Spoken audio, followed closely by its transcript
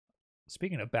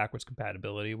speaking of backwards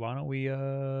compatibility, why don't we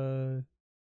Yeah.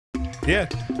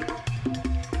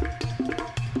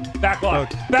 backlog.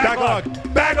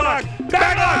 Backlog. Backlog.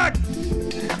 Backlog.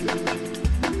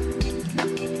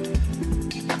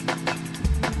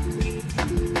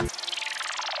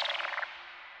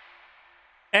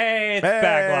 Hey, it's Hey.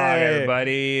 Backlog,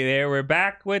 everybody. There, we're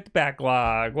back with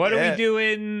Backlog. What are we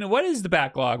doing? What is the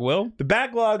Backlog, Will? The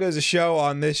Backlog is a show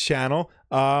on this channel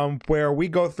where we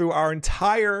go through our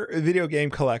entire video game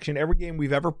collection. Every game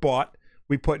we've ever bought,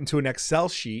 we put into an Excel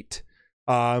sheet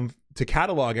to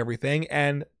catalog everything.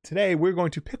 And today we're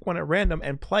going to pick one at random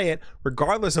and play it,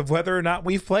 regardless of whether or not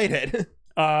we've played it.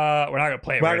 We're not gonna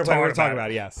play it. We're going to talk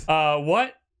about it. Yes.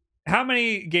 What? How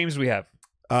many games do we have?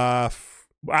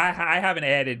 I haven't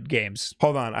added games.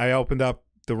 Hold on, I opened up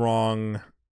the wrong.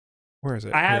 Where is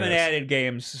it? I haven't added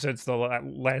games since the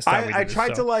last time. I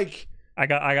tried to like. I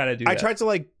gotta do that. I tried to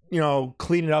like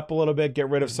clean it up a little bit, get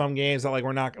rid of some games that like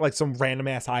we're not like some random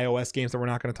ass iOS games that we're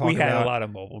not going to talk about. We had a lot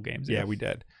of mobile games. Yeah, we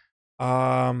did. Hold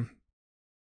on,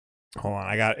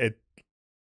 I got it.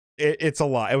 It's a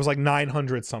lot. It was like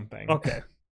 900 something. Okay.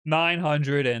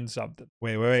 900 and something.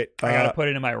 Wait. I gotta put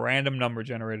it in my random number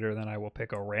generator, then I will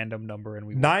pick a random number and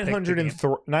we will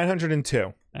 902.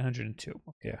 902.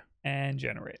 Yeah. And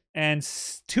generate. And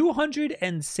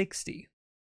 260.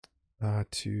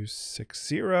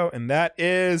 260, and that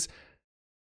is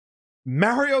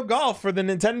Mario Golf for the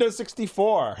Nintendo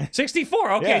 64.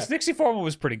 64. Okay, Yeah. 64 one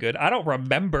was pretty good. I don't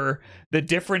remember the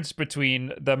difference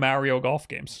between the Mario Golf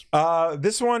games.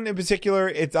 This one in particular,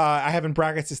 it's I have in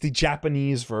brackets, it's the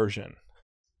Japanese version.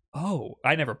 Oh,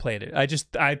 I never played it.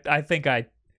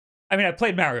 I mean, I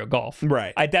played Mario Golf.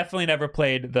 Right. I definitely never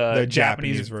played the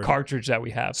Japanese version. cartridge that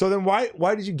we have. So then why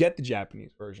did you get the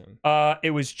Japanese version?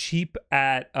 It was cheap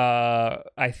at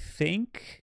I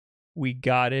think we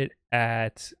got it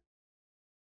at,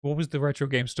 what was the retro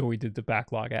game store we did the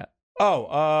Backlog at?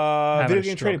 Oh, Video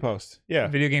Game Trading Post. Yeah.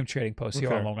 Video Game Trading Post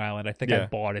here on Long Island. I think I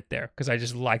bought it there because I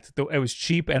just liked it was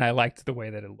cheap and I liked the way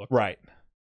that it looked. Right.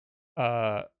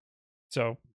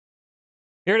 So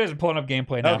here it is. I'm pulling up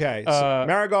gameplay now. Okay, so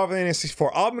Mario Golf on the N64.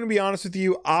 I'm going to be honest with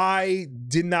you. I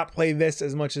did not play this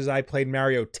as much as I played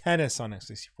Mario Tennis on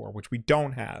N64, which we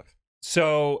don't have.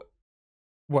 So,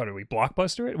 what are we,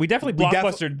 Blockbuster it? We definitely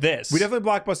Blockbustered this. We definitely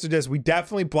Blockbustered this. We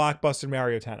definitely Blockbustered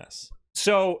Mario Tennis.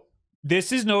 So,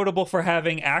 this is notable for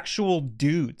having actual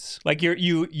dudes. Like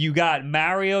you got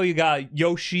Mario, you got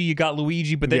Yoshi, you got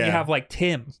Luigi, but then you have like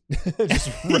Tim.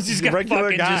 He's just got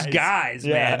fucking guys. Just guys,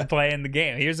 man, playing the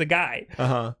game. Here's a guy.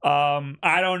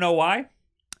 I don't know why,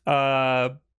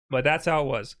 but that's how it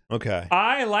was. Okay.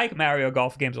 I like Mario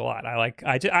Golf games a lot.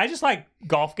 I just like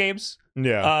golf games.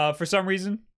 Yeah. For some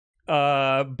reason.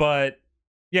 But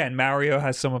yeah, and Mario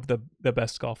has some of the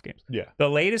best golf games. Yeah. The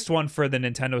latest one for the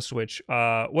Nintendo Switch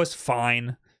was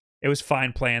fine. It was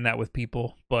fine playing that with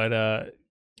people, but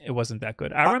it wasn't that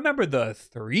good. I remember the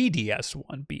 3DS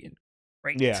one being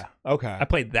great. Yeah. Okay. I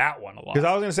played that one a lot. Because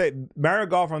I was going to say Mario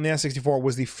Golf on the N64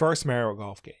 was the first Mario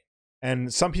Golf game.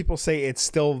 And some people say it's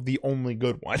still the only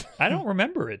good one. I don't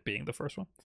remember it being the first one.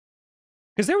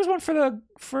 Because there was one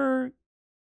for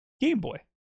Game Boy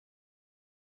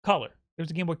Color. There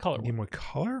was a Game Boy Color. Game Boy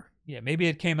Color? Yeah, maybe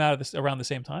it came out of around the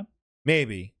same time.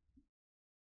 Maybe.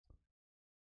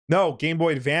 No, Game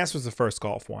Boy Advance was the first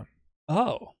golf one.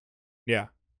 Oh. Yeah.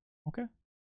 Okay.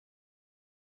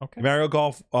 Mario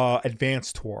Golf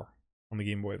Advance Tour on the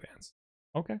Game Boy Advance.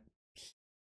 Okay.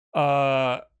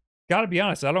 Gotta be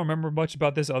honest, I don't remember much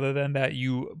about this other than that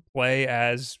you play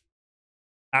as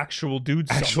actual dudes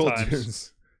sometimes.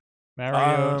 Dudes.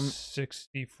 Mario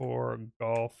 64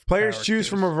 golf. Players choose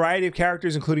from a variety of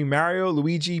characters, including Mario,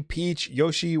 Luigi, Peach,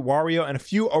 Yoshi, Wario, and a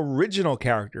few original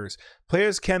characters.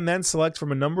 Players can then select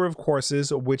from a number of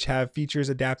courses which have features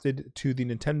adapted to the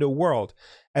Nintendo world.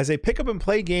 As a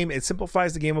pick-up-and-play game, it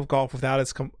simplifies the game of golf without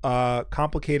its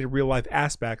complicated real-life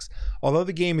aspects. Although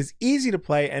the game is easy to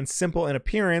play and simple in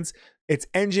appearance, its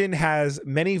engine has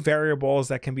many variables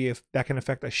that can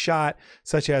affect a shot,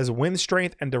 such as wind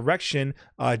strength and direction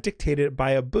dictated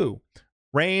by a boo.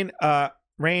 Rain,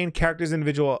 characters'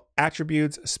 individual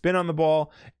attributes, spin on the ball,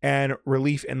 and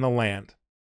relief in the land.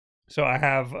 So I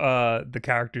have the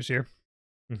characters here.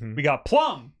 Mm-hmm. We got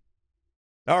Plum.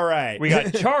 All right. We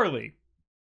got Charlie.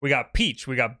 We got Peach.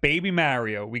 We got Baby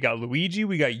Mario. We got Luigi.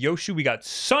 We got Yoshi. We got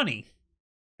Sonny.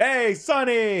 Hey,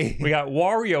 Sonny! We got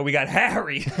Wario. We got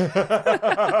Harry.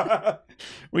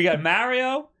 We got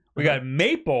Mario. We got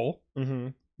Maple. Mm-hmm.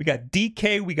 We got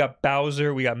DK. We got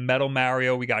Bowser. We got Metal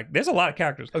Mario. There's a lot of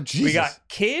characters. Oh, Jesus. We got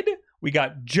Kid. We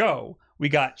got Joe. We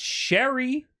got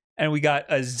Sherry. And we got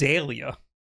Azalea.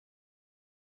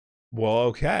 Well,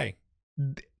 okay.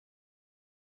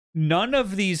 none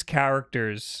of these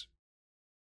characters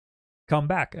come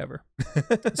back ever.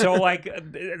 So like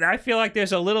I feel like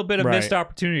there's a little bit of missed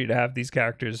opportunity to have these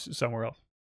characters somewhere else.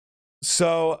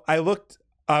 So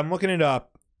I'm looking it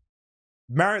up.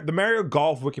 The Mario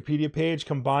Golf Wikipedia page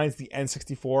combines the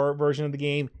N64 version of the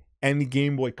game and the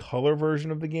Game Boy Color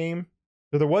version of the game.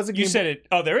 So there was a game. You said it.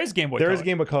 Oh, there is Game Boy. There is a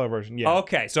Game Boy Color version. Yeah.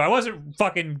 Okay, so I wasn't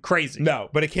fucking crazy. No,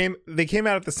 but they came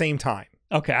out at the same time.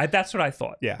 Okay, that's what I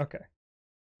thought. Yeah. Okay.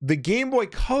 The Game Boy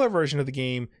Color version of the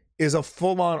game is a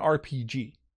full-on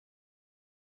RPG.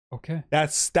 Okay.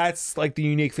 That's like the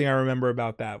unique thing I remember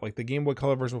about that. Like the Game Boy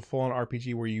Color version was full-on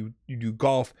RPG where you do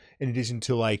golf in addition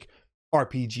to like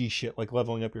RPG shit, like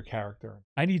leveling up your character.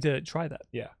 I need to try that.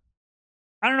 Yeah.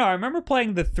 I don't know. I remember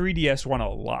playing the 3DS one a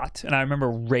lot, and I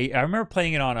remember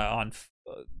playing it on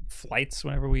flights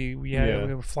whenever we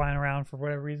were flying around for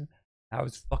whatever reason. I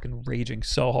was fucking raging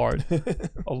so hard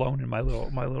alone in my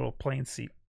little plane seat.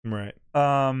 Right.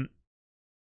 But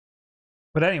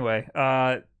anyway,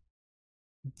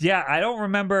 yeah, I don't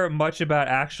remember much about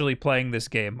actually playing this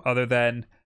game other than,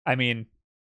 I mean,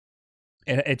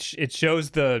 it shows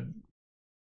the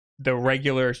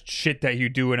regular shit that you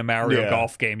do in a Mario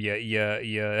Golf game. You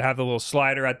have the little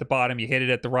slider at the bottom, you hit it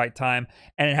at the right time,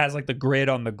 and it has like the grid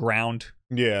on the ground.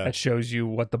 Yeah. That shows you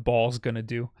what the ball's gonna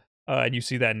do. And you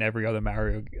see that in every other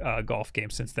Mario Golf game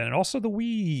since then, and also the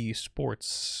Wii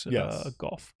Sports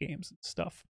golf games and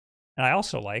stuff. And I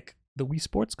also like the Wii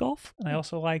Sports Golf, and I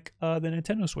also like the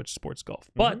Nintendo Switch Sports Golf.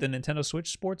 But the Nintendo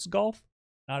Switch Sports Golf,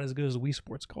 not as good as the Wii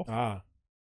Sports Golf.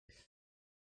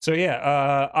 So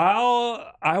yeah,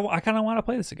 I kind of want to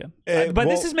play this again. But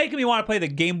this is making me want to play the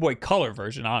Game Boy Color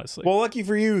version, honestly. Well, lucky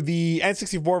for you, the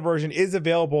N64 version is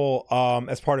available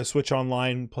as part of Switch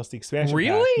Online plus the expansion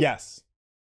Really? pack. Yes.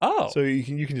 Oh, so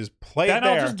you can just play then it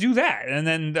there. I'll just do that, and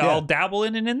then I'll dabble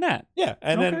in that. Yeah,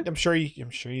 and then I'm sure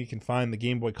you can find the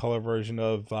Game Boy Color version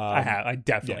of. I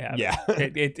definitely have. Yeah,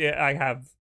 I have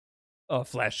a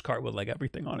flashcard with like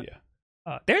everything on it.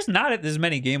 Yeah, there's not as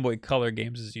many Game Boy Color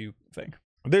games as you think.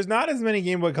 There's not as many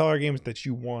Game Boy Color games that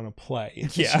you want to play.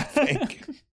 Yeah. You think.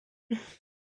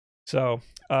 So,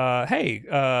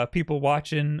 hey, people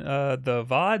watching the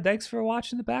VOD, thanks for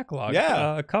watching the Backlog.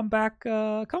 Yeah. Come back,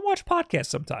 come watch podcasts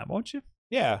sometime, won't you?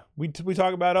 Yeah, we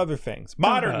talk about other things,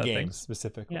 modern games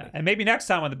specifically. Yeah, and maybe next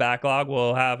time on the Backlog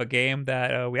we'll have a game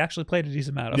that we actually played a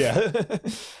decent amount of. Yeah.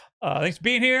 Thanks for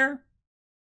being here.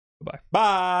 Goodbye.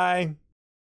 Bye.